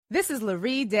This is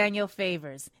Laree Daniel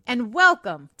Favors, and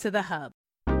welcome to The Hub.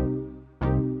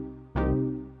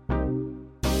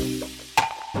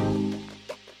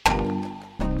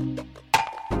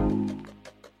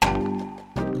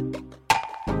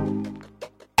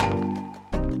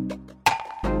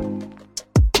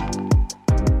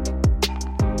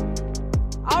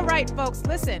 All right, folks,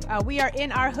 listen, we are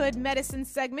in our Hood Medicine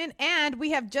segment, and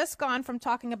we have just gone from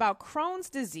talking about Crohn's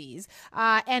disease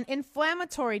and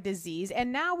inflammatory disease,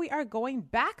 and now we are going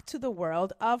back to the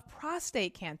world of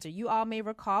prostate cancer. You all may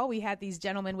recall we had these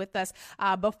gentlemen with us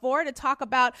before to talk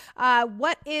about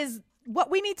what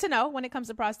we need to know when it comes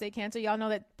to prostate cancer. Y'all know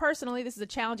that personally, this is a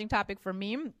challenging topic for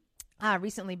me. I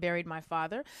recently buried my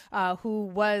father, who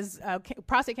was,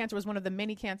 prostate cancer was one of the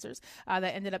many cancers that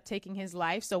ended up taking his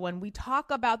life. So when we talk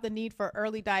about the need for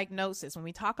early diagnosis, when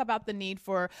we talk about the need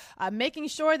for making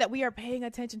sure that we are paying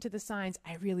attention to the signs,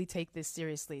 I really take this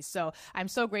seriously. So I'm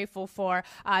so grateful for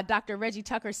Dr. Reggie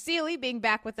Tucker-Seeley being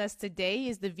back with us today. He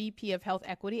is the VP of Health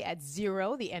Equity at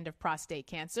Zero, the End of Prostate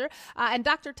Cancer. And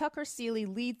Dr. Tucker-Seeley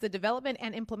leads the development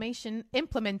and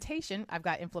implementation, I've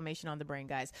got inflammation on the brain,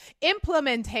 guys,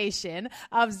 implementation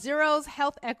of Zero's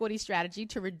health equity strategy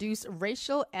to reduce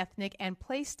racial, ethnic, and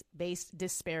place-based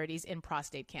disparities in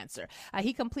prostate cancer.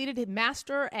 He completed his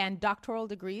master and doctoral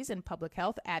degrees in public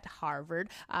health at Harvard,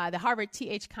 the Harvard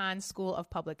T.H. Kahn School of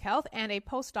Public Health, and a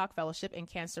postdoc fellowship in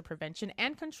cancer prevention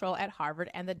and control at Harvard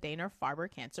and the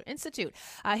Dana-Farber Cancer Institute.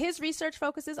 His research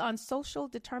focuses on social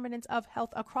determinants of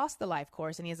health across the life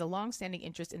course, and he has a longstanding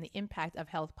interest in the impact of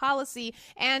health policy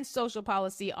and social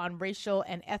policy on racial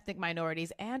and ethnic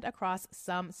minorities and across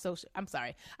some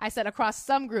across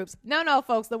some groups. No,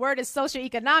 folks, the word is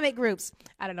socioeconomic groups.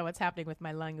 I don't know what's happening with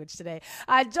my language today.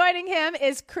 Joining him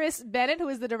is Chris Bennett, who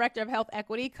is the Director of Health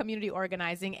Equity, Community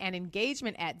Organizing, and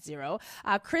Engagement at Zero.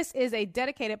 Chris is a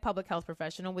dedicated public health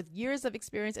professional with years of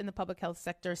experience in the public health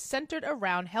sector centered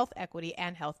around health equity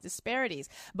and health disparities.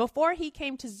 Before he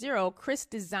came to Zero, Chris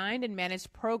designed and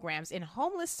managed programs in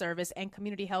homeless service and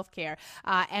community health care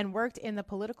and worked in the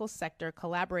political sector,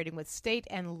 collaborating with state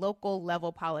and local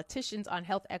level politicians on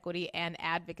health equity and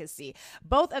advocacy.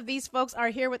 Both of these folks are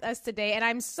here with us today, and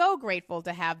I'm so grateful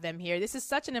to have them here. This is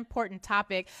such an important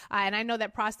topic, and I know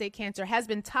that prostate cancer has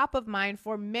been top of mind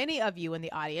for many of you in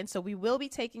the audience, so we will be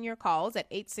taking your calls at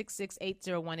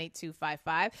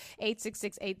 866-801-8255.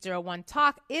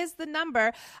 866-801-TALK is the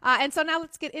number, and so now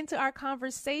let's get into our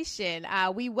conversation.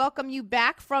 We welcome you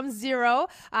back from Zero.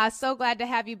 So glad to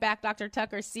have you back, Dr.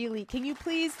 Tucker-Seeley. Can you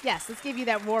please, yes, let's give you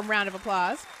that warm round of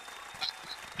applause.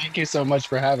 Thank you so much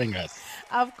for having us.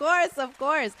 Of course, of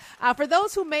course. For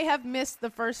those who may have missed the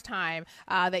first time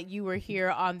that you were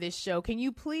here on this show, can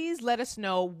you please let us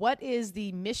know what is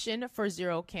the mission for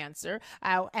Zero Cancer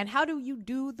and how do you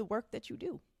do the work that you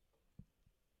do?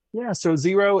 Yeah, so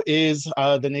Zero is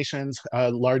the nation's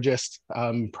largest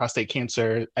prostate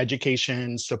cancer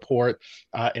education, support,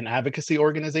 and advocacy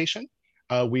organization.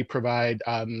 We provide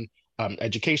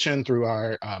education through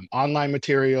our online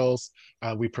materials.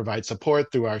 We provide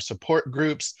support through our support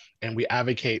groups, and we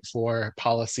advocate for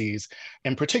policies,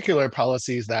 in particular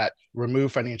policies that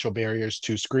remove financial barriers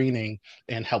to screening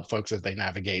and help folks as they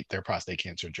navigate their prostate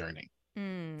cancer journey.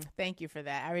 Thank you for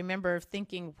that. I remember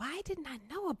thinking, why didn't I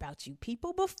know about you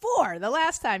people before the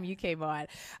last time you came on?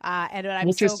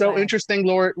 Which is so interesting,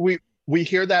 Laura. We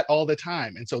hear that all the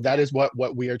time. And so that is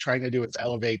what we are trying to do is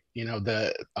elevate,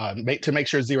 to make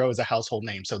sure Zero is a household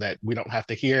name so that we don't have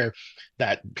to hear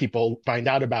that people find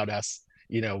out about us,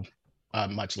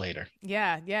 much later.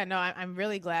 Yeah. No, I'm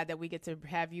really glad that we get to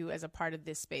have you as a part of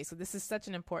this space. So this is such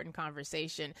an important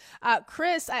conversation.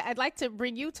 Chris, I'd like to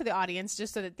bring you to the audience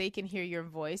just so that they can hear your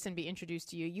voice and be introduced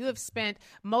to you. You have spent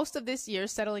most of this year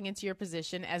settling into your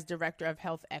position as Director of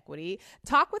Health Equity.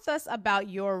 Talk with us about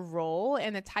your role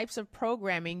and the types of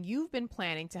programming you've been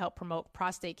planning to help promote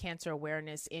prostate cancer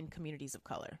awareness in communities of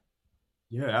color.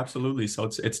 Yeah, absolutely. So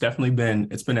it's definitely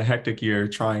been a hectic year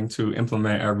trying to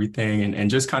implement everything and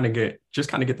just kind of get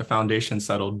the foundation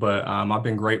settled. But I've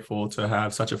been grateful to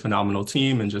have such a phenomenal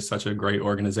team and just such a great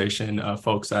organization of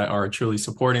folks that are truly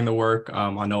supporting the work.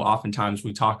 I know oftentimes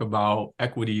we talk about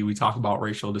equity, we talk about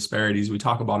racial disparities, we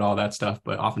talk about all that stuff,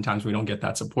 but oftentimes we don't get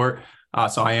that support.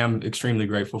 So I am extremely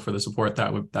grateful for the support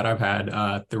that I've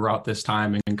had throughout this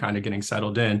time and kind of getting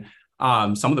settled in.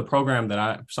 Some of the programming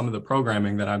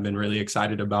that I've been really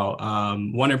excited about,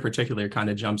 one in particular kind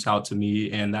of jumps out to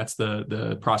me, and that's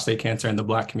the Prostate Cancer and the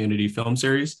Black Community film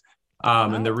series.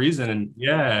 And the reason,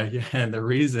 and the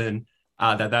reason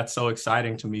that's so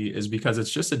exciting to me is because it's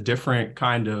just a different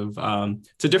kind of,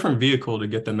 it's a different vehicle to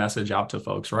get the message out to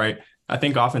folks, right? I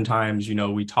think oftentimes,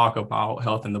 we talk about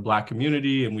health in the Black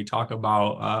community, and we talk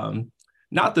about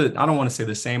I don't want to say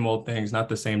the same old things, not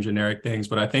the same generic things,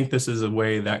 but I think this is a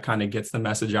way that kind of gets the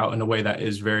message out in a way that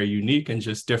is very unique and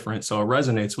just different. So it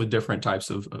resonates with different types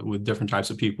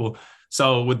of people.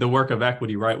 So with the work of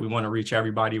equity, right, we want to reach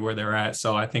everybody where they're at.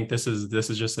 So I think this is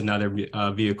just another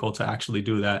vehicle to actually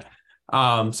do that.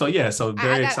 So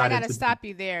very excited. I got to stop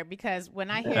you there, because when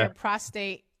I hear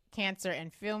prostate cancer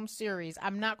and film series,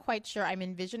 I'm not quite sure I'm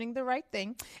envisioning the right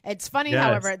thing. It's funny,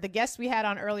 however, the guest we had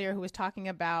on earlier who was talking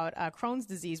about Crohn's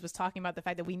disease was talking about the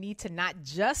fact that we need to not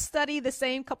just study the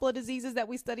same couple of diseases that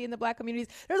we study in the Black communities.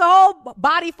 There's a whole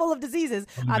body full of diseases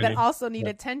that also need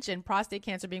attention, prostate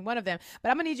cancer being one of them. But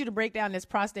I'm going to need you to break down this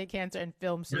prostate cancer and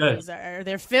film series. Are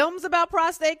there films about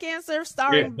prostate cancer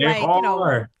starring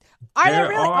Are there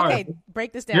really? Okay,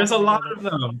 break this down. There's a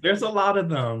lot of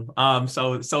them.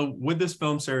 So with this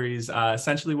film series,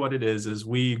 essentially what it is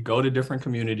we go to different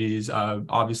communities,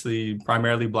 obviously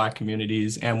primarily Black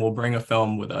communities, and we'll bring a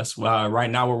film with us. Right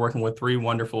now, we're working with 3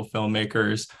 wonderful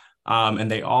filmmakers, and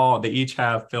they each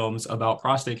have films about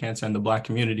prostate cancer in the Black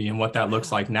community and what that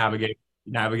looks like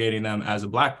navigating them as a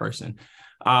Black person.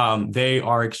 They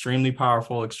are extremely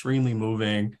powerful, extremely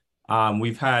moving.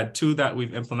 We've had 2 that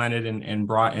we've implemented and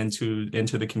brought into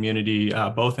the community,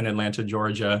 both in Atlanta,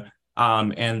 Georgia,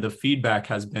 and the feedback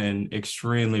has been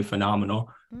extremely phenomenal.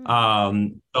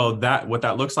 So what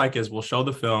that looks like is we'll show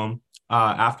the film.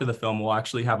 After the film, we'll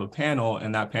actually have a panel,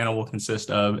 and that panel will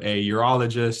consist of a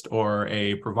urologist or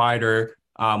a provider.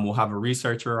 We'll have a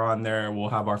researcher on there. We'll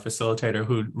have our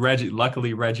facilitator,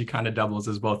 luckily Reggie kind of doubles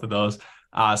as both of those.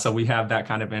 So we have that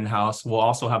kind of in-house. We'll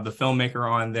also have the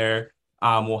filmmaker on there.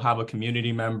 We'll have a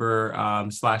community member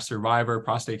 / survivor,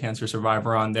 prostate cancer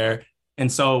survivor on there.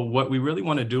 And so what we really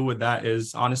want to do with that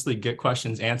is honestly get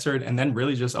questions answered, and then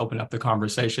really just open up the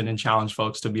conversation and challenge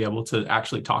folks to be able to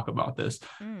actually talk about this.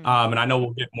 And I know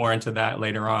we'll get more into that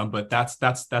later on, but that's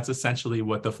essentially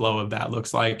what the flow of that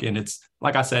looks like. And it's,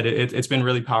 like I said, it's been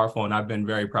really powerful, and I've been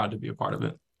very proud to be a part of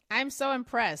it. I'm so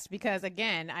impressed because,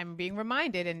 again, I'm being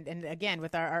reminded, and again,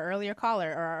 with our earlier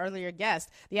caller or our earlier guest,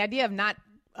 the idea of not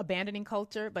abandoning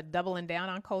culture, but doubling down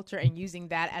on culture and using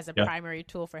that as a primary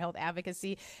tool for health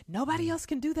advocacy. Nobody else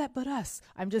can do that but us.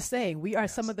 I'm just saying, we are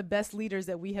some of the best leaders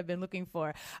that we have been looking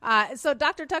for. So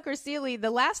Dr. Tucker Seeley,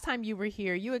 the last time you were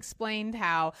here, you explained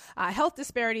how health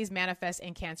disparities manifest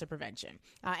in cancer prevention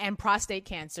and prostate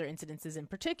cancer incidences in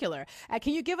particular.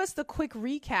 Can you give us the quick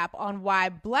recap on why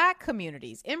Black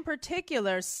communities in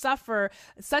particular suffer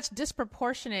such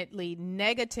disproportionately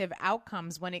negative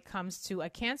outcomes when it comes to a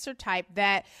cancer type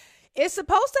that is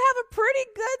supposed to have a pretty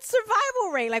good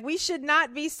survival rate? Like, we should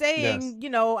not be saying,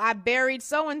 I buried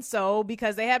so-and-so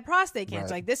because they had prostate cancer.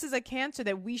 Right. Like, this is a cancer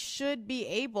that we should be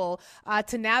able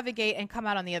to navigate and come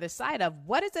out on the other side of.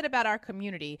 What is it about our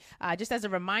community, just as a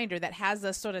reminder, that has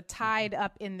us sort of tied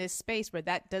up in this space where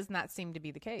that does not seem to be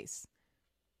the case?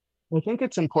 I think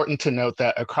it's important to note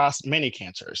that across many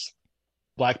cancers,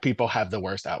 Black people have the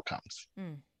worst outcomes.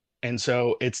 And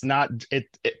so it's not,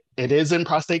 it is in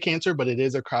prostate cancer, but it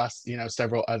is across,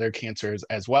 several other cancers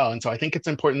as well. And so I think it's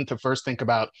important to first think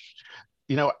about,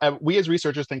 we as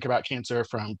researchers think about cancer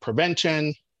from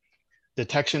prevention,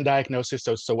 detection, diagnosis.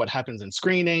 So what happens in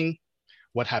screening,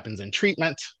 what happens in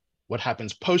treatment, what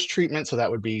happens post-treatment. So that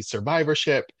would be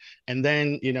survivorship. And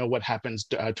then, what happens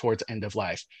towards end of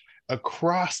life.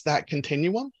 Across that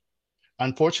continuum,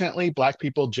 unfortunately, Black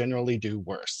people generally do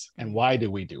worse. And why do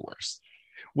we do worse?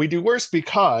 We do worse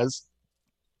because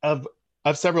of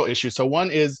several issues. So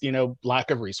one is,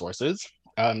 lack of resources.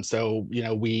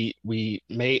 We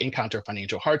may encounter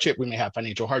financial hardship. We may have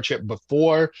financial hardship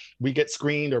before we get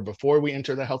screened or before we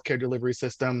enter the healthcare delivery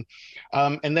system.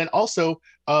 And then also,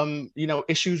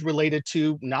 issues related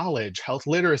to knowledge, health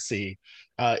literacy,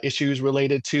 issues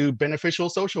related to beneficial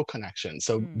social connections.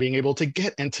 So being able to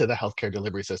get into the healthcare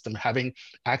delivery system, having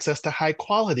access to high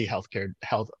quality healthcare.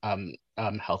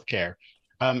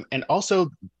 And also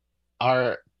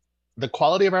the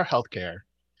quality of our healthcare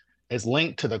is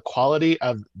linked to the quality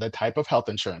of the type of health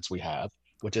insurance we have,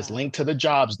 which is linked to the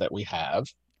jobs that we have,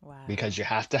 because you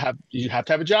have to have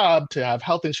a job to have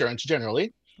health insurance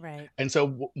generally. Right. And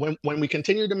so when we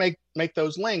continue to make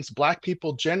those links, Black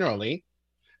people generally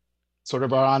sort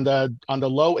of are on the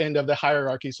low end of the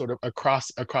hierarchy, sort of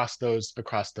across those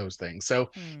things.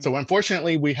 So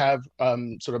unfortunately, we have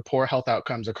sort of poor health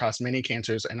outcomes across many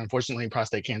cancers, and unfortunately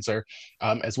prostate cancer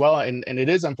as well. And it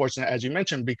is unfortunate, as you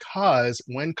mentioned, because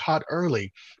when caught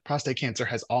early, prostate cancer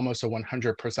has almost a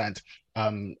 100%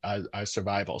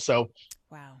 survival. So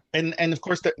wow. And of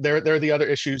course, there are the other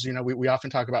issues. You know, we often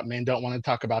talk about men don't want to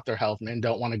talk about their health. Men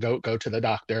don't want to go to the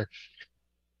doctor.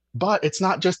 But it's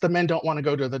not just the men don't want to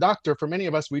go to the doctor. For many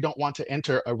of us, we don't want to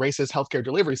enter a racist healthcare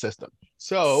delivery system.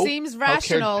 So seems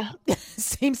rational.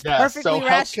 Seems perfectly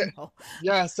rational.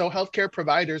 So healthcare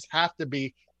providers have to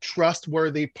be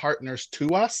trustworthy partners to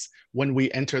us when we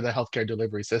enter the healthcare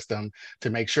delivery system to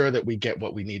make sure that we get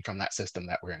what we need from that system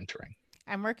that we're entering.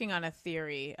 I'm working on a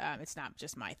theory. It's not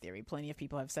just my theory. Plenty of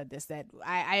people have said this, that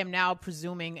I am now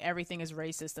presuming everything is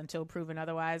racist until proven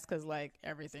otherwise, because like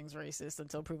everything's racist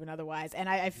until proven otherwise. And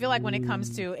I feel like when it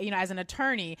comes to, you know, as an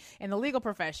attorney in the legal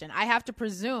profession, I have to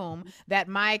presume that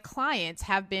my clients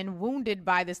have been wounded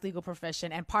by this legal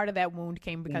profession, and part of that wound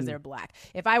came because they're Black.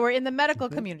 If I were in the medical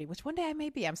community, which one day I may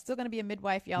be, I'm still going to be a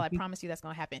midwife, y'all. I promise you that's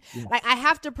going to happen. Like, I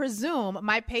have to presume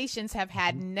my patients have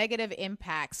had negative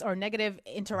impacts or negative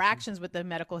interactions with the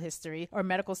medical history or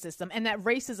medical system, and that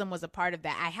racism was a part of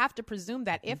that. I have to presume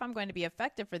that if I'm going to be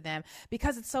effective for them,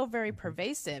 because it's so very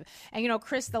pervasive. And, you know,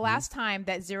 Chris, the last time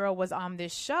that Zero was on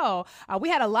this show, we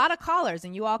had a lot of callers,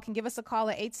 and you all can give us a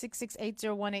call at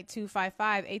 866-801-8255,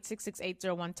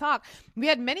 866-801-TALK. We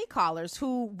had many callers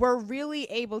who were really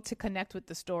able to connect with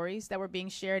the stories that were being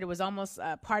shared. It was almost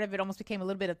part of it almost became a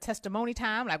little bit of testimony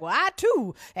time, like, well, I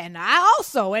too, and I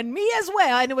also, and me as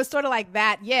well. And it was sort of like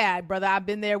that. Yeah, brother, I've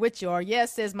been there with you. Or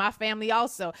yes, says my family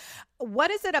also.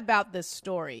 What is it about the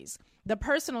stories, the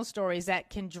personal stories, that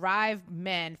can drive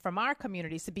men from our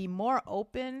communities to be more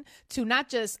open to not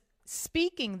just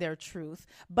speaking their truth,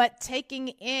 but taking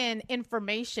in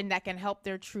information that can help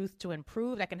their truth to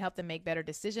improve, that can help them make better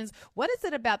decisions? What is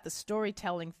it about the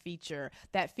storytelling feature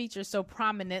that features so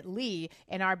prominently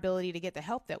in our ability to get the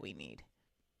help that we need?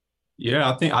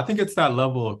 Yeah, I think it's that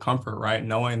level of comfort, right?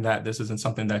 Knowing that this isn't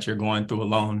something that you're going through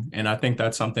alone. And I think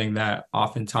that's something that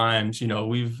oftentimes, you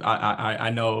know,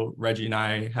 I know Reggie and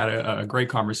I had a great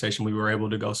conversation. We were able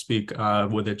to go speak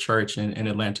with a church in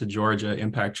Atlanta, Georgia,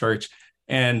 Impact Church.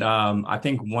 And I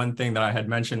think one thing that I had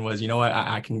mentioned was, you know what,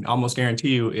 I can almost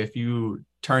guarantee you, if you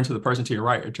turn to the person to your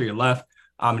right or to your left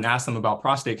and ask them about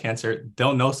prostate cancer,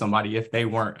 they'll know somebody if they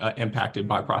weren't impacted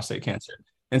by prostate cancer.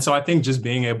 And so I think just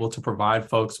being able to provide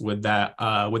folks with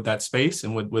that space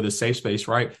and with a safe space,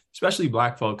 right? Especially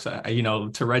Black folks, you know,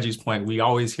 to Reggie's point, we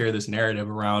always hear this narrative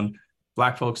around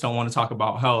Black folks don't want to talk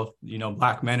about health. You know,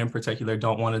 Black men in particular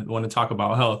don't want to talk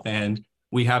about health. And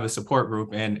we have a support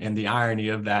group. And the irony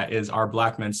of that is our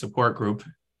Black men support group,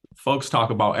 folks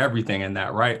talk about everything in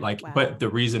that, right? Like, wow. But the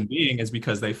reason being is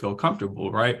because they feel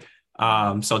comfortable, right?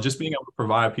 So just being able to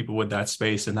provide people with that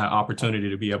space and that opportunity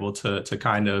to be able to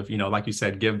kind of, you know, like you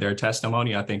said, give their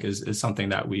testimony, I think is something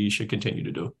that we should continue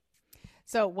to do.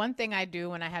 So one thing I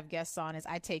do when I have guests on is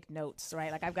I take notes,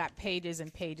 right? Like I've got pages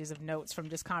and pages of notes from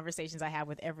just conversations I have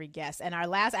with every guest. And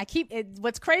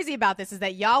what's crazy about this is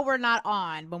that y'all were not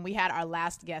on when we had our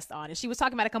last guest on. And she was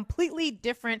talking about a completely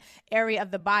different area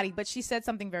of the body, but she said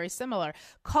something very similar.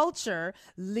 Culture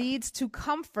leads to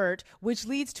comfort, which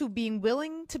leads to being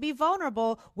willing to be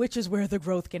vulnerable, which is where the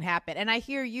growth can happen. And I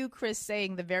hear you, Chris,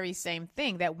 saying the very same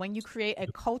thing, that when you create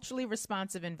a culturally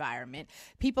responsive environment,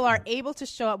 people are able to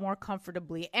show up more comfortably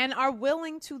and are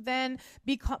willing to then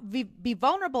be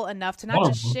vulnerable enough to not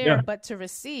just share, but to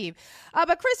receive.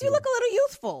 But Chris, you look a little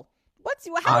youthful.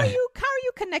 How are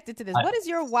you connected to this? What is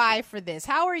your why for this?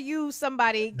 How are you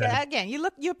somebody, again,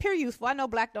 you appear youthful. I know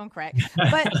Black don't crack,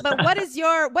 but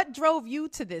what drove you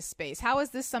to this space? How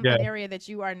is this area that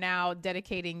you are now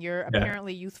dedicating your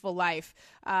apparently youthful life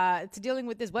to dealing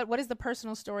with this? What is the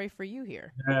personal story for you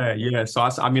here? Yeah. So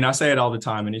I say it all the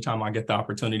time. Anytime I get the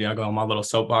opportunity, I go on my little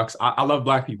soapbox. I love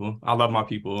Black people. I love my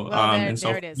people. Well,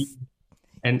 there it is.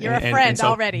 You're a friend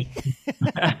already.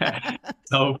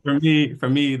 So for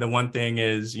me, the one thing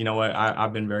is, you know what,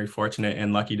 I've been very fortunate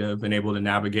and lucky to have been able to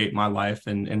navigate my life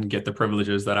and get the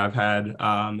privileges that I've had.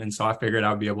 And so I figured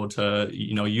I'd be able to,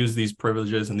 you know, use these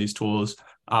privileges and these tools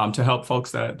to help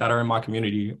folks that are in my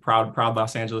community. Proud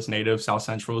Los Angeles native, South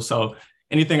Central. So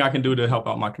anything I can do to help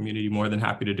out my community, more than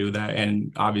happy to do that.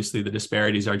 And obviously the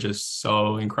disparities are just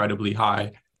so incredibly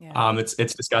high. Yeah.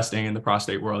 It's disgusting in the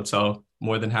prostate world. So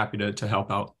more than happy to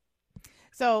help out.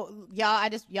 So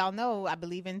y'all know I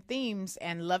believe in themes,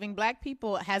 and loving Black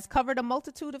people has covered a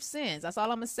multitude of sins. That's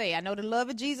all I'm gonna say. I know the love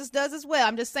of Jesus does as well.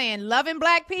 I'm just saying loving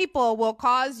Black people will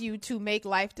cause you to make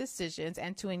life decisions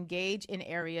and to engage in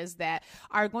areas that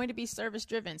are going to be service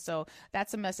driven. So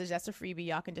that's a message. That's a freebie.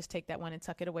 Y'all can just take that one and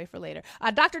tuck it away for later.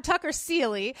 Dr. Tucker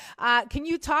Seeley, can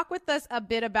you talk with us a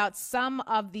bit about some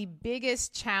of the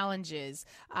biggest challenges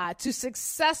to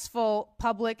successful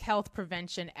public health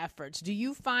prevention efforts? Do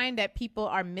you find that people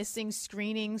are missing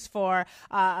screenings for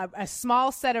a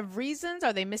small set of reasons?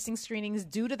 Are they missing screenings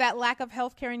due to that lack of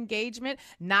healthcare engagement,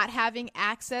 not having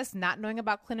access, not knowing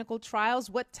about clinical trials?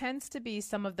 What tends to be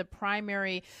some of the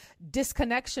primary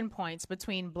disconnection points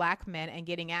between Black men and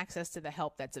getting access to the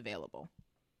help that's available?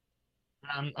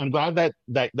 I'm glad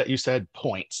that you said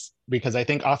points, because I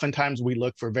think oftentimes we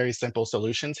look for very simple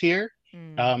solutions here.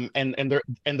 And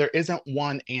there isn't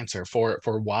one answer for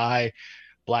why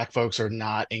Black folks are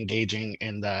not engaging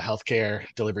in the healthcare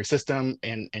delivery system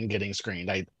and getting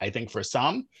screened. I think for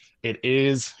some, it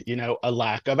is, a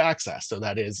lack of access. So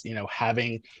that is,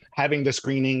 having the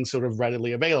screening sort of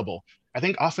readily available. I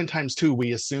think oftentimes too,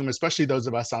 we assume, especially those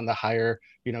of us on the higher,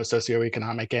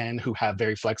 socioeconomic end who have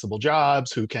very flexible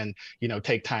jobs, who can,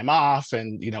 take time off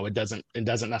and, it doesn't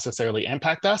necessarily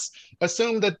impact us,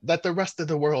 assume that the rest of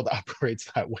the world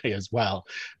operates that way as well.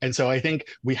 And so I think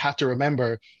we have to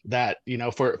remember that,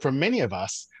 for many of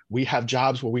us, we have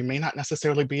jobs where we may not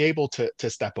necessarily be able to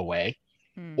step away,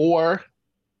 or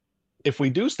if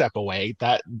we do step away,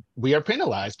 that we are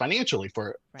penalized financially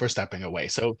for stepping away.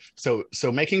 So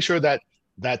making sure that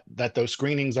those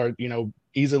screenings are,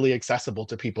 easily accessible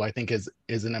to people, I think is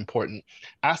an important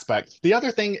aspect. The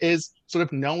other thing is sort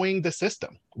of knowing the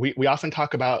system. We often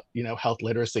talk about, health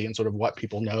literacy and sort of what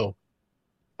people know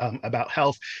about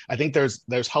health. I think there's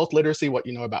health literacy, what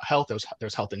you know about health.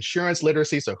 There's health insurance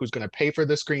literacy, so who's going to pay for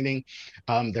the screening.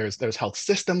 There's health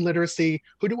system literacy.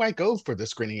 Who do I go for the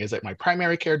screening? Is it my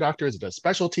primary care doctor? Is it a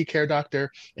specialty care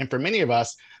doctor? And for many of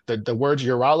us, the words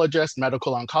urologist,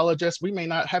 medical oncologist, we may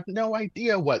not have no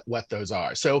idea what those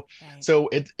are. So right. So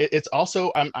it's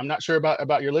also, I'm not sure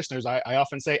about your listeners. I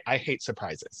often say I hate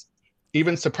surprises.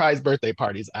 Even surprise birthday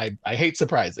parties, I hate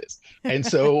surprises, and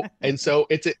so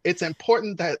it's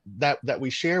important that we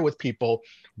share with people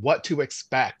what to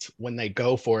expect when they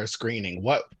go for a screening.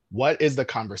 What is the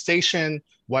conversation?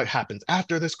 What happens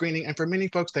after the screening? And for many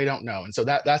folks, they don't know, and so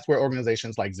that's where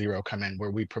organizations like Zero come in,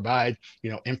 where we provide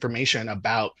information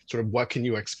about sort of what can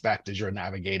you expect as you're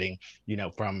navigating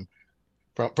from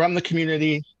the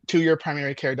community to your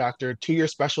primary care doctor, to your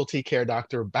specialty care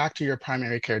doctor, back to your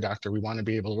primary care doctor. We want to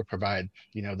be able to provide,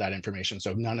 that information,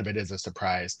 so none of it is a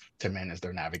surprise to men as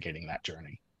they're navigating that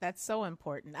journey. That's so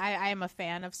important. I am a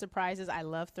fan of surprises. I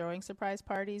love throwing surprise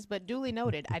parties, but duly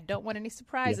noted, I don't want any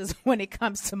surprises when it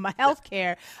comes to my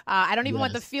healthcare. I don't even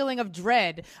want the feeling of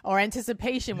dread or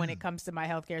anticipation when it comes to my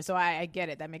healthcare. So I get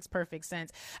it. That makes perfect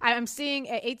sense. I'm seeing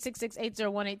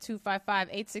 866-801-8255,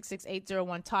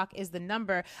 866-801-TALK is the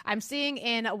number. I'm seeing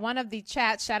in one of the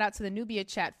chats, shout out to the Nubia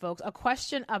chat folks, a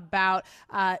question about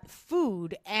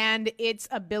food and its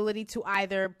ability to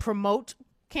either promote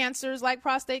cancers like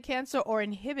prostate cancer or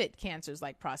inhibit cancers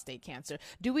like prostate cancer.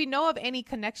 Do we know of any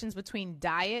connections between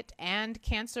diet and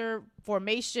cancer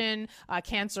formation,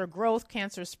 cancer growth,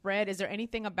 cancer spread? Is there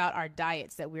anything about our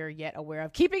diets that we're yet aware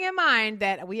of? Keeping in mind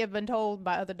that we have been told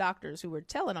by other doctors who were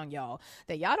telling on y'all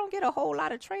that y'all don't get a whole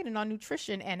lot of training on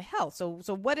nutrition and health. So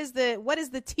what is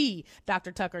the tea,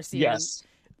 Dr. Tucker Seeley? Yes.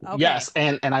 Okay. Yes,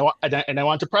 and I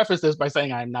want to preface this by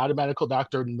saying I'm not a medical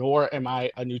doctor, nor am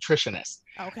I a nutritionist.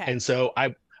 Okay. And so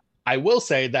I will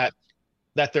say that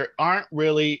there aren't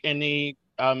really any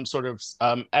sort of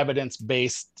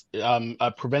evidence-based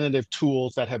preventative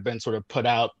tools that have been sort of put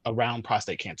out around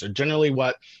prostate cancer. Generally,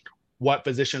 what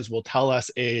physicians will tell us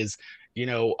is,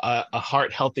 a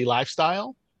heart-healthy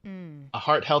lifestyle. A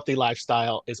heart-healthy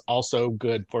lifestyle is also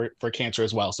good for cancer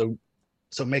as well.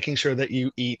 So making sure that you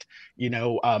eat,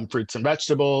 fruits and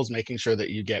vegetables, making sure that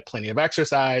you get plenty of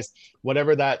exercise,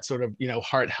 whatever that sort of,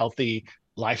 heart healthy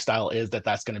lifestyle is,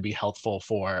 that's going to be helpful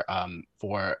for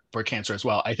cancer as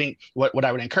well. I think what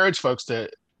I would encourage folks to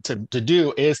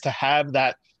do is to have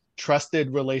that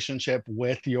trusted relationship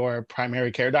with your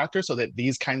primary care doctor, so that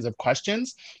these kinds of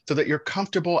questions, so that you're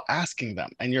comfortable asking them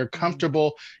and you're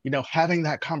comfortable, having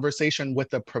that conversation with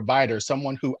the provider,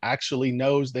 someone who actually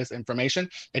knows this information.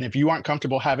 And if you aren't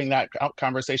comfortable having that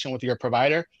conversation with your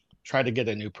provider, try to get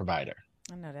a new provider.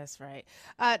 I know that's right.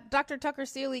 Dr. Tucker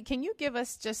Seeley, can you give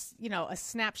us just, a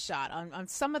snapshot on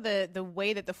some of the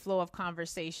way that the flow of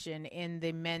conversation in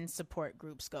the men's support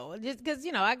groups go? Just because,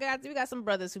 we got some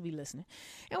brothers who be listening,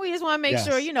 and we just want to make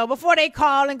sure, before they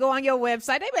call and go on your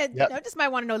website, they just might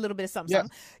want to know a little bit of something.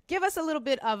 Give us a little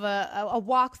bit of a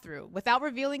walkthrough, without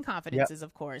revealing confidences,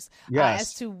 of course,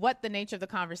 as to what the nature of the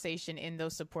conversation in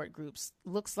those support groups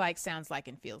looks like, sounds like,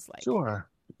 and feels like. Sure.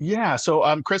 Yeah.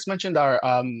 So Chris mentioned our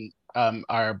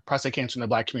prostate cancer in the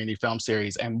Black community film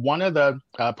series, and one of the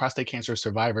prostate cancer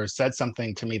survivors said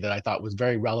something to me that I thought was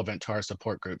very relevant to our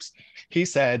support groups. He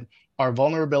said, "Our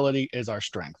vulnerability is our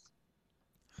strength."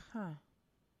 Huh.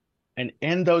 And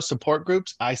in those support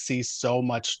groups, I see so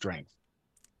much strength.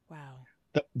 Wow.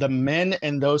 The men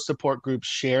in those support groups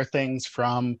share things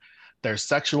from their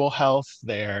sexual health,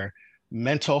 their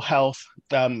mental health.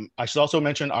 I should also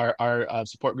mention our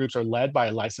support groups are led by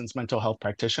a licensed mental health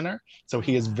practitioner. So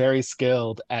he is very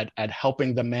skilled at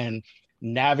helping the men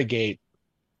navigate,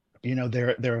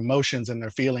 their emotions and their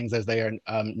feelings as they are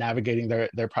navigating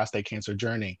their prostate cancer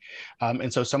journey.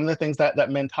 And so some of the things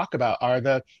that men talk about are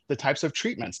the types of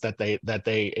treatments that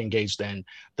they engaged in,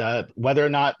 whether or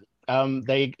not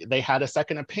they had a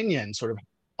second opinion, sort of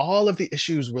all of the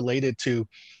issues related to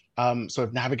sort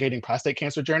of navigating prostate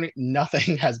cancer journey.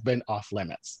 Nothing has been off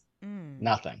limits.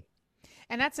 Nothing.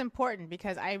 And that's important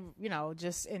because I,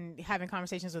 just in having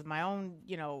conversations with my own,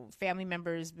 family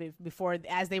members before,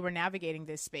 as they were navigating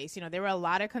this space, there were a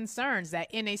lot of concerns that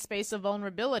in a space of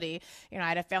vulnerability, I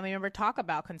had a family member talk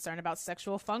about concern about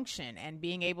sexual function and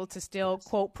being able to still,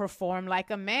 quote, perform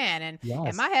like a man. And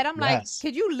in my head, I'm like,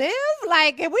 could you live?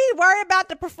 Like, can we worry about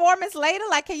the performance later?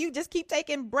 Like, can you just keep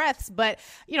taking breaths? But,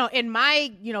 in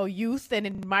my, youth and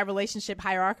in my relationship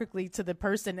hierarchically to the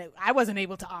person, I wasn't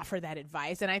able to offer that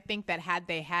advice. And I think that had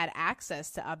they had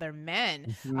access to other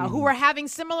men who were having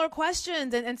similar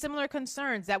questions and similar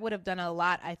concerns, that would have done a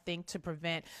lot, I think, to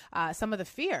prevent some of the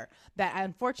fear that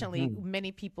unfortunately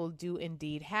many people do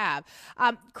indeed have.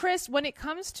 Chris, when it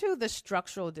comes to the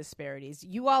structural disparities,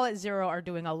 you all at Zero are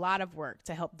doing a lot of work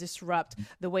to help disrupt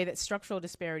the way that structural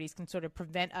disparities can sort of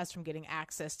prevent us from getting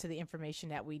access to the information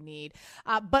that we need.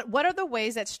 But what are the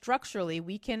ways that structurally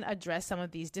we can address some of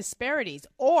these disparities?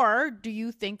 Or do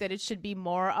you think that it should be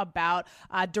more about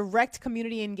direct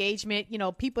community engagement,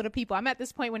 people to people? I'm at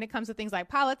this point when it comes to things like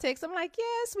politics. I'm like,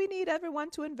 yes, we need everyone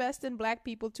to invest in Black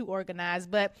people to organize,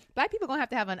 but Black people are going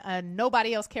to have a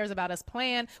nobody else cares about us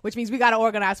plan, which means we got to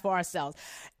organize for ourselves.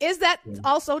 Is that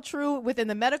also true within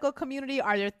the medical community?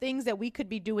 Are there things that we could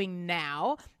be doing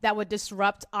now that would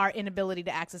disrupt our inability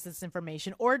to access this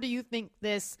information? Or do you think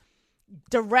this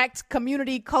direct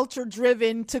community culture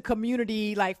driven to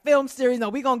community like film series, no,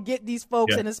 we're gonna get these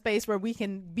folks in a space where we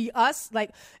can be us,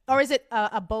 like, or is it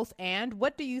a both and?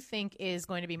 What do you think is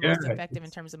going to be most effective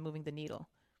in terms of moving the needle?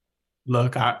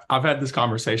 Look, I've had this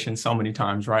conversation so many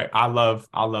times, right? I love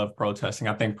protesting.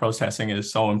 I think protesting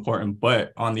is so important,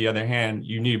 but on the other hand,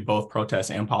 you need both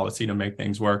protest and policy to make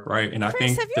things work, right? And Chris, I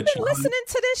think have you been listening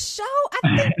to this show?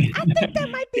 I think that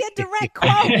might be a direct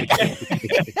quote.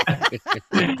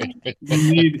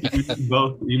 You need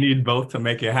both. You need both to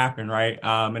make it happen, right?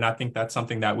 And I think that's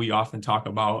something that we often talk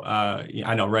about.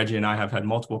 I know Reggie and I have had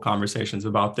multiple conversations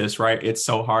about this, right? It's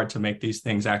so hard to make these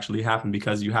things actually happen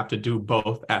because you have to do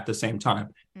both at the same time.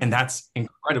 And that's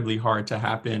incredibly hard to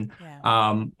happen.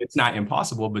 It's not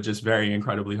impossible, but just very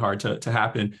incredibly hard to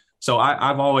happen. So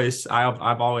I've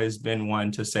always been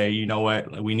one to say, you know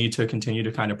what, we need to continue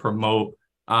to kind of promote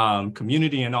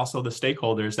community and also the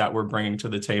stakeholders that we're bringing to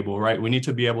the table, right? We need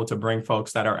to be able to bring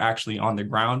folks that are actually on the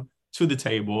ground to the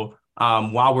table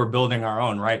while we're building our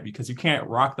own, right? Because you can't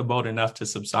rock the boat enough to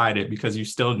subside it, because you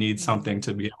still need something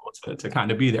to be able to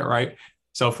kind of be there, right?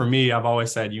 So for me, I've always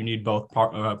said you need both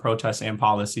protest and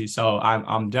policy. So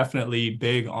I'm definitely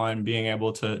big on being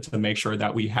able to make sure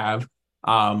that we have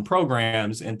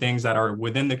programs and things that are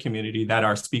within the community that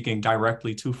are speaking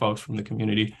directly to folks from the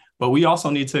community. But we also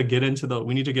need to get into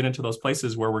those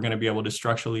places where we're going to be able to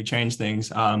structurally change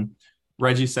things.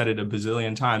 Reggie said it a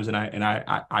bazillion times, and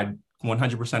I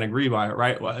 100% agree by it,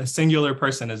 right? Well, a singular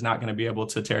person is not going to be able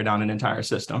to tear down an entire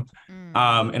system.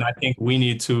 And I think we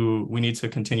need to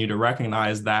continue to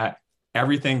recognize that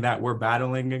everything that we're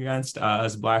battling against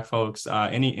as Black folks,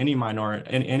 any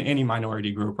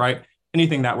minority group, right?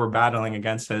 Anything that we're battling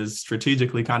against has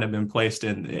strategically kind of been placed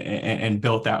and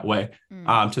built that way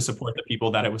to support the people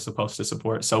that it was supposed to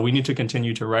support. So we need to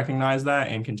continue to recognize that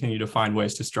and continue to find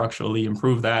ways to structurally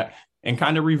improve that and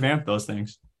kind of revamp those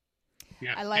things.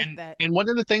 Yeah, I like that. And one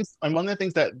of the things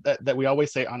that we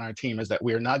always say on our team is that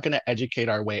we are not going to educate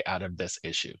our way out of this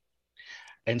issue.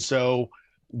 And so,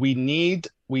 we need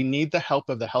the help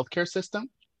of the healthcare system,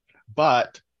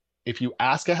 but if you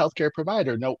ask a healthcare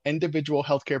provider, no individual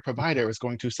healthcare provider is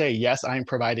going to say, yes, I'm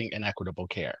providing inequitable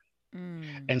care.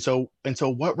 And so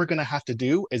what we're going to have to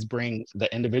do is bring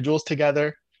the individuals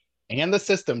together and the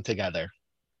system together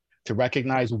to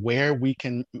recognize where we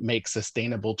can make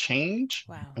sustainable change.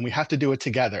 Wow. And we have to do it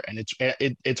together. And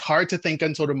it's hard to think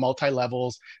on sort of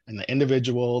multi-levels and the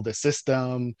individual, the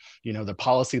system, the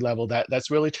policy level.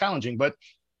 That's really challenging. But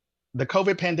the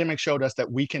COVID pandemic showed us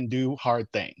that we can do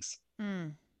hard things.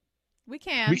 We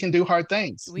can. We can do hard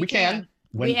things. We can.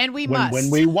 We must. When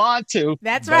we want to.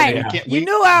 That's right. You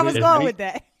knew where I was going with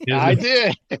that. I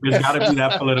did. There's got to be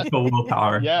that political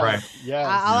willpower. Yes, right. Yes,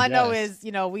 all I know is,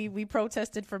 we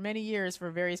protested for many years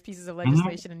for various pieces of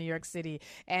legislation in New York City.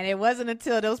 And it wasn't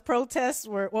until those protests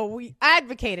we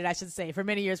advocated, I should say, for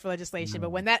many years for legislation. But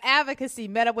when that advocacy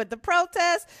met up with the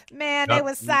protests, man, they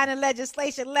was signing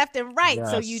legislation left and right.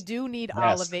 Yes. So you do need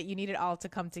all of it. You need it all to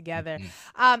come together.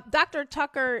 Dr.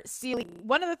 Tucker Seeley,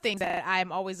 one of the things that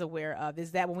I'm always aware of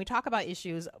is that when we talk about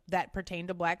issues that pertain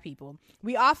to Black people,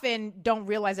 we often don't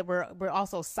realize that we're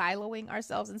also siloing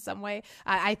ourselves in some way.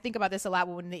 I think about this a lot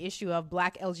when the issue of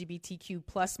Black LGBTQ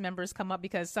plus members come up,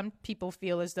 because some people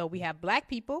feel as though we have Black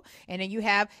people and then you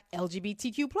have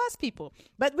LGBTQ plus people.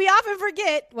 But we often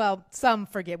forget, well, some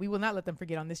forget, we will not let them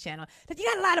forget on this channel, that you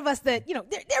got a lot of us that,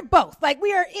 they're both. Like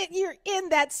you're in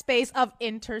that space of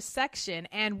intersection.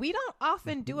 And we don't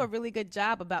often do a really good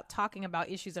job about talking about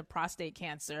issues of prostate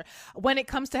cancer when it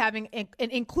comes to having an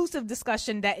inclusive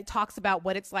discussion that talks about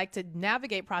what it's like to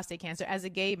navigate prostate cancer as a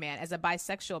gay man, as a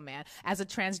bisexual man, as a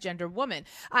transgender woman.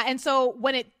 And so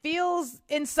when it feels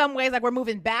in some ways like we're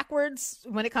moving backwards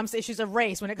when it comes to issues of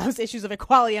race, when it comes to issues of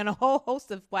equality on a whole host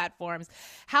of platforms,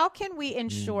 how can we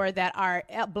ensure that our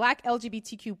Black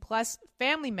LGBTQ plus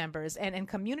family members and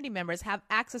community members have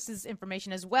access to this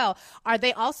information as well? Are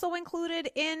they also included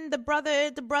in the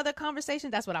brother conversation?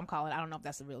 That's what I'm calling it. I don't know if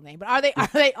that's the real name, but are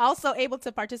they also able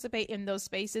to participate in those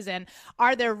spaces? And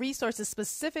are there resources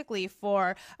specifically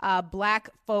for Black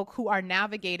folk who are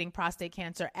navigating prostate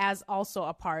cancer as also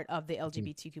a part of the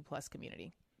LGBTQ plus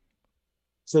community?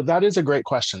 So that is a great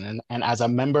question. And as a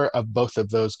member of both of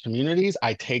those communities,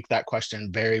 I take that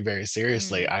question very, very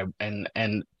seriously.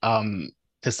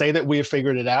 To say that we have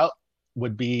figured it out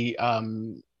would be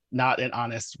not an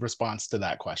honest response to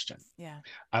that question. Yeah.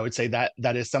 I would say that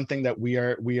is something that we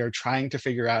are trying to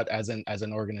figure out as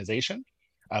an organization.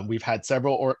 We've had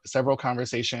several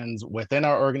conversations within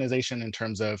our organization in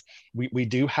terms of we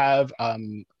do have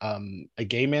a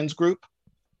gay men's group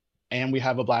and we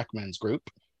have a Black men's group.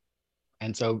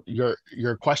 And so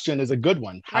your question is a good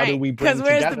one. How do we bring together?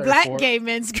 Because where's the Black gay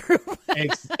men's group?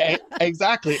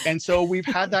 Exactly. And so we've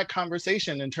had that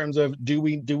conversation in terms of do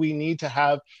we need to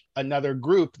have another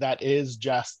group that is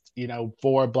just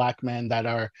for Black men that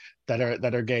are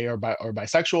gay or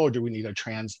bisexual, or do we need a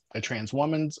trans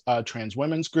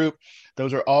women's group?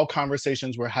 Those are all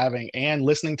conversations we're having and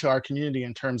listening to our community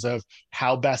in terms of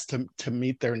how best to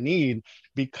meet their need,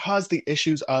 because the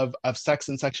issues of sex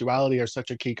and sexuality are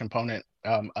such a key component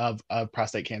of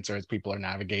prostate cancer as people are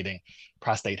navigating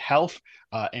prostate health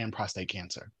and prostate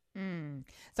cancer.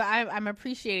 So I'm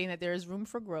appreciating that there is room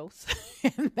for growth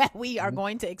and that we are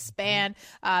going to expand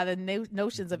the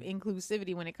notions of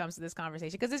inclusivity when it comes to this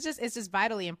conversation, because it's just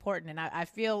vitally important. And I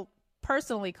feel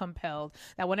personally compelled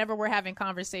that whenever we're having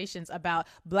conversations about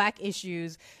Black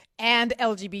issues and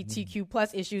LGBTQ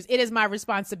plus issues, it is my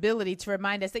responsibility to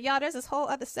remind us that, y'all, there's this whole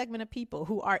other segment of people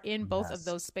who are in both of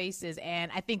those spaces.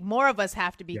 And I think more of us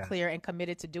have to be clear and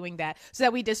committed to doing that so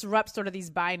that we disrupt sort of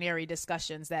these binary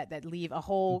discussions that leave a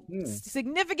whole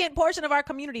significant portion of our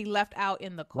community left out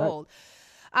in the cold.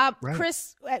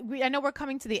 Chris, I know we're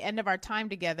coming to the end of our time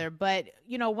together, but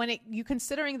when you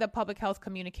considering the public health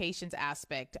communications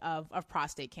aspect of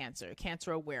prostate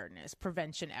cancer awareness,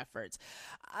 prevention efforts,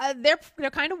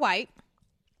 they're kind of white.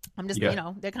 I'm just,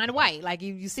 they're kind of white. Like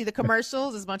you see the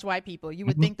commercials, it's a bunch of white people. You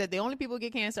would think that the only people who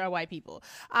get cancer are white people.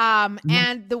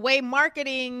 And the way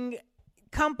marketing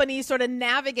companies sort of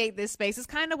navigate this space is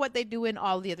kind of what they do in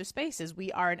all the other spaces.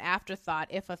 We are an afterthought,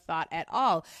 if a thought at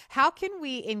all. How can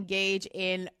we engage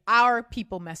in our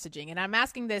people messaging? And I'm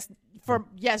asking this for,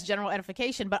 yes, general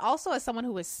edification, but also as someone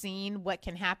who has seen what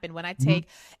can happen when I take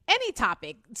any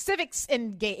topic, civics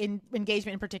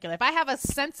engagement in particular. If I have a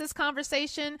census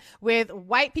conversation with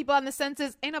white people on the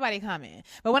census, ain't nobody coming.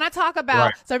 But when I talk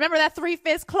about, so remember that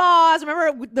 3/5 clause,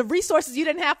 remember the resources you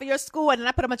didn't have for your school, and then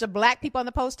I put a bunch of Black people on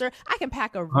the poster, I can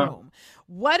pack a room.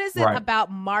 What is it about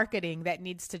marketing that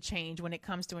needs to change when it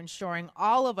comes to ensuring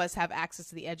all of us have access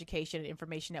to the education and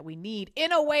information that we need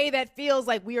in a way that feels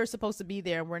like we are supposed to be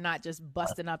there and we're not not just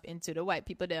busting up into the white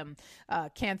people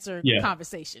cancer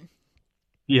conversation.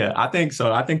 Yeah, I think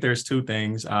so. I think there's two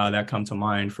things that come to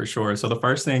mind for sure. So the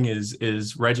first thing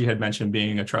is Reggie had mentioned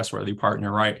being a trustworthy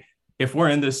partner, right? If we're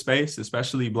in this space,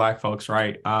 especially Black folks,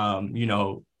 right?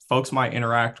 Folks might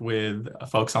interact with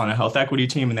folks on a health equity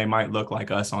team and they might look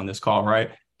like us on this call,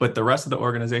 right? But the rest of the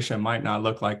organization might not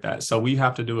look like that. So we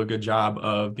have to do a good job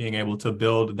of being able to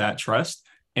build that trust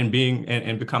and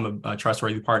become a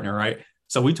trustworthy partner, right?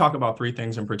 So we talk about three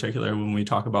things in particular when we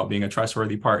talk about being a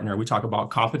trustworthy partner. We talk about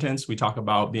competence, we talk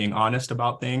about being honest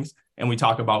about things, and we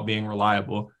talk about being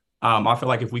reliable. I feel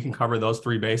like if we can cover those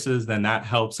three bases, then that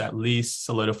helps at least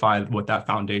solidify what that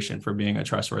foundation for being a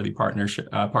trustworthy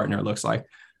partner looks like.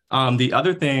 The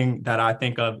other thing that I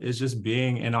think of is just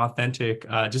being an authentic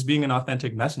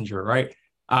messenger, right?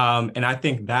 And I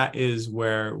think that is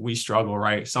where we struggle,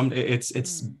 right?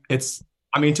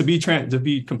 I mean, to be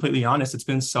completely honest, it's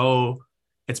been so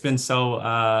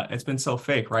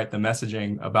fake, right? The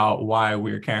messaging about why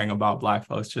we're caring about Black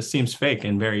folks just seems fake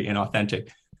and very inauthentic.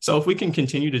 So if we can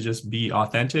continue to just be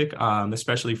authentic,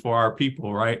 especially for our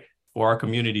people, right? For our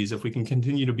communities, if we can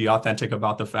continue to be authentic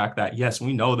about the fact that, yes,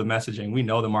 we know the messaging, we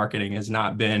know the marketing has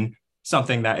not been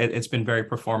something that it's been very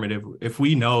performative. If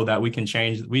we know that we can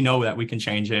change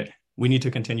it, we need to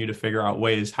continue to figure out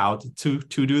ways how to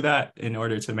do that in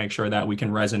order to make sure that we can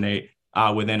resonate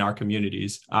within our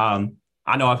communities.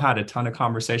 I know I've had a ton of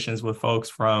conversations with folks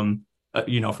from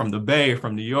the Bay,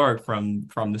 from New York, from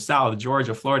the South,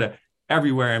 Georgia, Florida,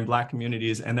 everywhere in Black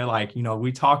communities. And they're like,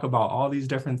 we talk about all these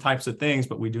different types of things,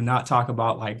 but we do not talk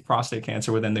about like prostate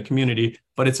cancer within the community,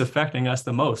 but it's affecting us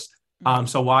the most.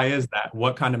 So why is that?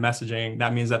 What kind of messaging?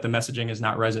 That means that the messaging is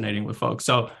not resonating with folks.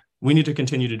 So we need to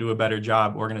continue to do a better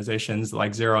job. Organizations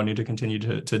like Zero need to continue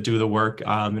to do the work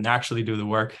and actually do the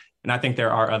work. And I think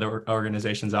there are other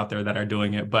organizations out there that are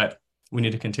doing it, but we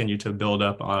need to continue to build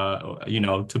up,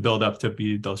 to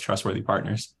be those trustworthy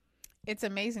partners. It's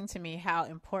amazing to me how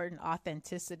important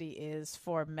authenticity is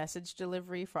for message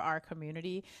delivery for our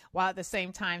community, while at the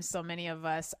same time, so many of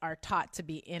us are taught to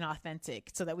be inauthentic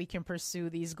so that we can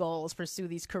pursue these goals, pursue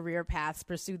these career paths,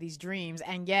 pursue these dreams.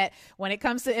 And yet, when it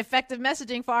comes to effective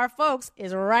messaging for our folks,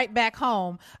 is right back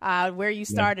home where you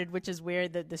started, which is where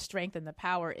the strength and the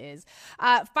power is.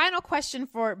 Final question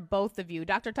for both of you.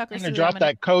 Dr. Tucker, I'm going to drop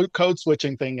that code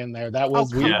switching thing in there. That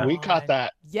was, we caught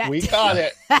that. Yes. We caught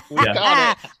it. We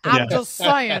caught it. I'm just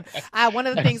saying. One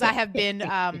of the things I have been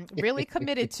really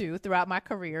committed to throughout my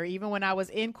career, even when I was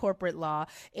in corporate law,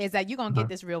 is that you're going to get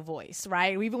this real voice,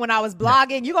 right? Even when I was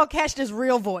blogging, you're going to catch this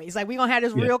real voice. Like, we're going to have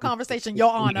this real conversation,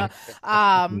 Your Honor.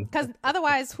 Because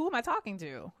otherwise, who am I talking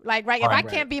to? Like, right? If I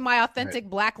can't be my authentic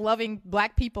Black loving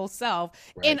Black people self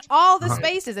in all the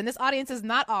spaces, and this audience is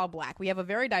not all Black. We have a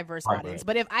very diverse audience.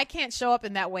 But if I can't show up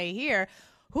in that way here,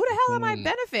 who the hell am I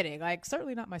benefiting? Like,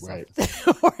 certainly not myself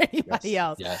or anybody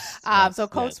else. So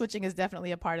code switching is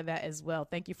definitely a part of that as well.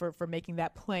 Thank you for making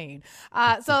that plain.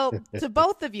 So to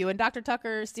both of you, and Dr.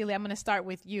 Tucker, Steely, I'm going to start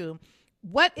with you.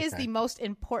 What is the most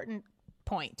important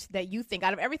point that you think,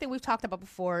 out of everything we've talked about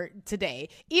before today,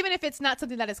 even if it's not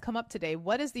something that has come up today,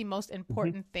 what is the most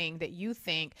important thing that you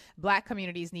think Black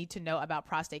communities need to know about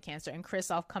prostate cancer? And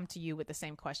Chris, I'll come to you with the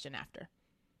same question after.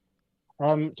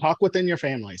 Talk within your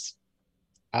families.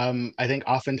 I think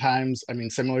oftentimes, I mean,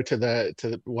 similar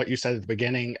to what you said at the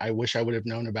beginning, I wish I would have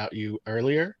known about you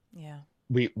earlier. Yeah.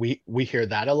 We hear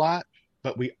that a lot,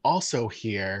 but we also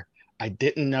hear, I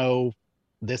didn't know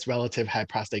this relative had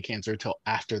prostate cancer till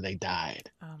after they died.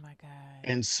 Oh my God.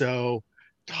 And so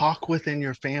talk within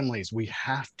your families. We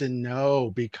have to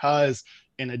know, because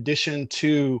in addition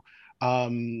to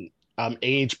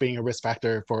age being a risk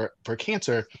factor for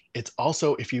cancer, it's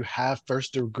also, if you have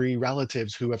first degree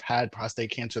relatives who have had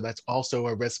prostate cancer, that's also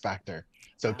a risk factor.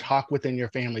 So talk within your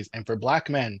families. And for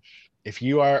Black men, if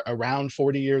you are around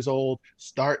 40 years old,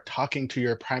 start talking to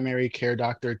your primary care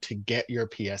doctor to get your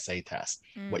PSA test.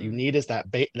 What you need is that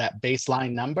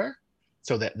baseline number,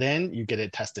 so that then you get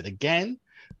it tested again,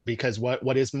 because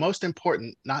what is most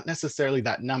important, not necessarily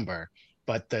that number,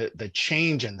 but the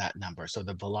change in that number. So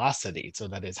the velocity, so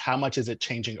that is how much is it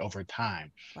changing over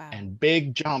time. And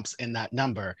big jumps in that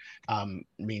number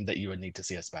mean that you would need to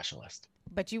see a specialist.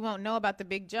 But you won't know about the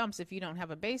big jumps if you don't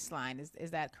have a baseline.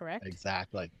 Is that correct?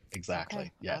 Exactly. Okay.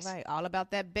 Yes. All right. All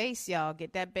about that base, y'all.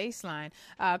 Get that baseline.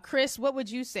 Chris, what would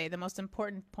you say the most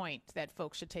important point that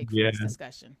folks should take from this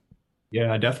discussion?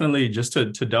 Yeah, definitely. Just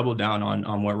to double down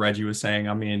on what Reggie was saying.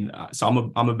 I mean, so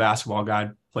I'm a basketball guy,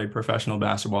 played professional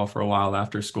basketball for a while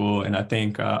after school. And I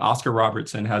think Oscar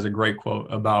Robertson has a great quote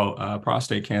about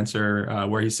prostate cancer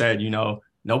where he said,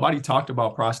 nobody talked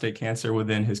about prostate cancer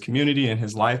within his community and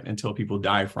his life until people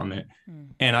die from it.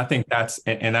 And I think that's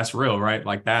real, right?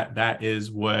 Like that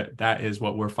is what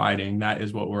we're fighting. That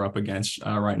is what we're up against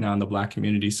right now in the Black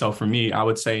community. So for me, I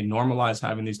would say normalize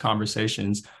having these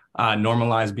conversations,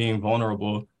 normalize being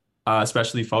vulnerable,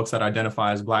 especially folks that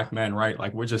identify as Black men, right?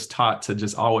 Like we're just taught to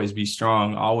just always be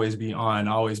strong, always be on,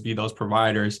 always be those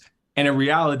providers. And in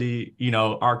reality,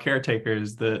 our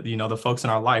caretakers, the folks in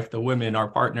our life, the women, our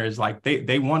partners, like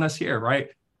they want us here,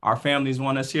 right? Our families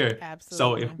want us here. Absolutely.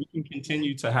 So if we can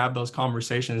continue to have those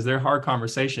conversations, they're hard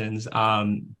conversations,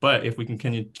 but if we can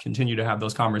continue to have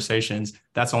those conversations,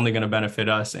 that's only going to benefit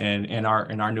us and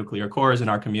our nuclear cores and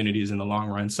our communities in the long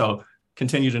run. So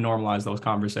continue to normalize those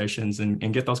conversations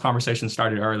and get those conversations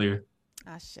started earlier.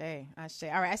 Ashe.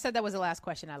 All right. I said that was the last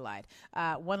question. I lied.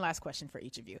 One last question for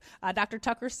each of you. Dr.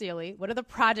 Tucker Seeley, what are the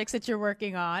projects that you're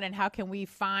working on and how can we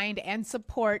find and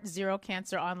support Zero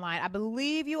Cancer Online? I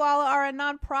believe you all are a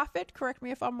nonprofit. Correct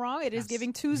me if I'm wrong. It is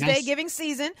Giving Tuesday, Giving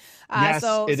Season. Yes,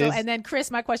 it is. And then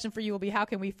Chris, my question for you will be, how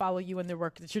can we follow you in the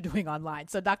work that you're doing online?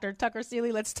 So Dr. Tucker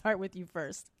Seeley, let's start with you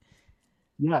first.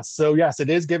 Yes. So yes, it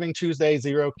is Giving Tuesday,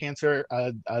 Zero Cancer,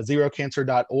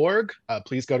 zerocancer.org.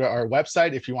 Please go to our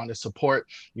website if you want to support,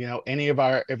 any of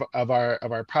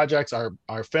our projects,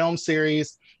 our film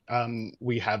series.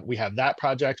 We have that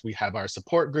project. We have our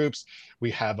support groups. We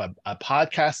have a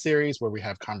podcast series where we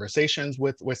have conversations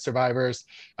with survivors.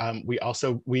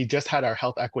 We just had our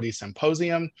health equity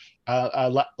symposium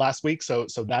last week, so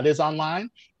that is online.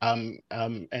 And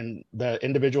the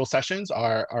individual sessions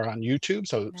are on YouTube,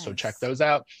 so check those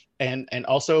out. And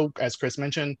also, as Chris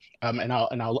mentioned, and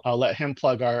I'll let him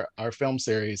plug our film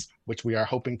series, which we are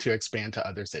hoping to expand to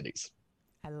other cities.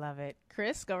 I love it.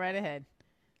 Chris, go right ahead.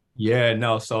 Yeah,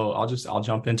 no. So I'll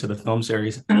jump into the film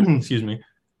series. Excuse me.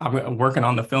 I'm working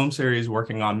on the film series,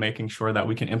 working on making sure that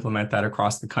we can implement that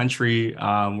across the country.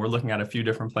 We're looking at a few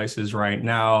different places right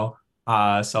now.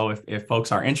 So if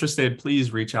folks are interested,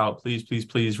 please reach out.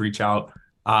 Please reach out.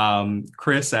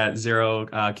 Chris at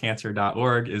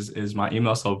zerocancer.org is my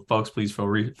email. So folks, please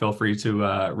feel free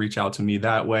to reach out to me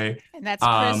that way. And that's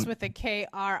Chris with a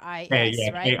K-R-I-S,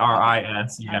 right?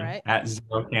 K-R-I-S, yeah, right. At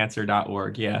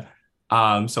zerocancer.org. Yeah.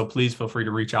 So please feel free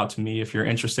to reach out to me if you're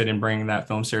interested in bringing that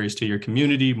film series to your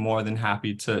community. More than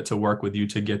happy to work with you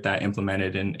to get that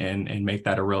implemented and make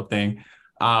that a real thing.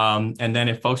 And then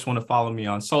if folks want to follow me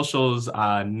on socials,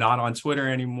 not on Twitter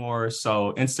anymore.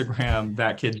 So Instagram,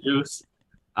 That Kid Juice.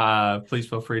 Please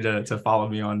feel free to follow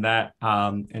me on that.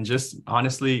 And just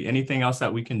honestly, anything else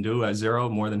that we can do at Zero,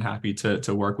 more than happy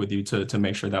to work with you to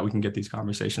make sure that we can get these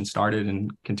conversations started and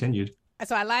continued.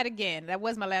 So I lied again. That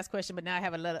was my last question, but now I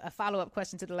have a follow-up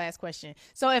question to the last question.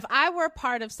 So if I were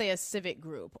part of, say, a civic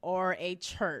group or a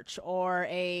church or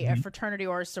a fraternity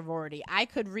or a sorority, I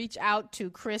could reach out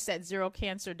to Chris at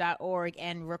zerocancer.org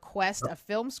and request a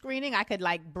film screening. I could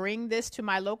bring this to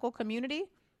my local community.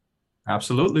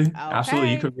 Absolutely. Okay.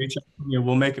 Absolutely. You can reach out to me.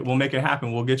 We'll make it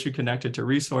happen. We'll get you connected to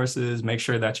resources, make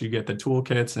sure that you get the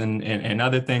toolkits and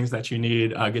other things that you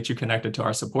need, get you connected to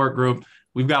our support group.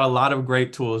 We've got a lot of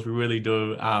great tools. We really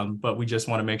do. But we just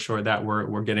want to make sure that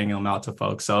we're getting them out to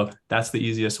folks. So that's the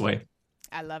easiest way.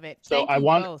 I love it. So Thank you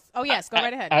both. Oh, yes. Go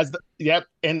right ahead.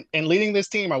 And leading this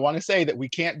team, I want to say that we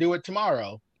can't do it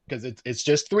tomorrow, because it's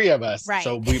just three of us. Right.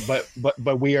 So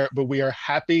we are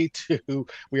happy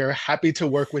to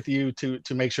work with you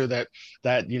to make sure that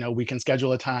we can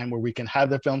schedule a time where we can have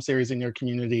the film series in your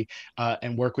community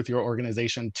and work with your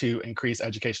organization to increase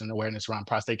education and awareness around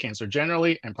prostate cancer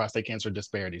generally and prostate cancer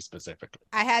disparities specifically.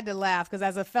 I had to laugh because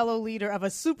as a fellow leader of a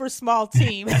super small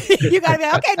team, you got to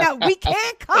be okay. Now we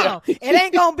can't come. It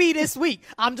ain't gonna be this week.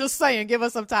 I'm just saying, give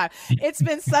us some time. It's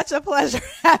been such a pleasure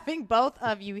having both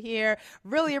of you here.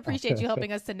 Really appreciate you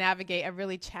helping us to navigate a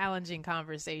really challenging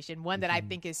conversation, one that I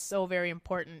think is so very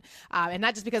important, and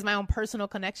not just because of my own personal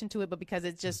connection to it, but because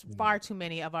it's just far too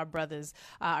many of our brothers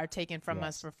are taken from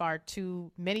us for far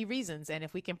too many reasons. And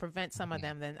if we can prevent some of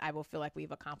them, then I will feel like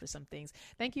we've accomplished some things.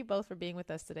 Thank you both for being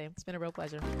with us today. It's been a real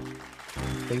pleasure.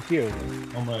 Thank you.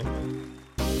 Oh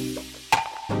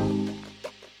my.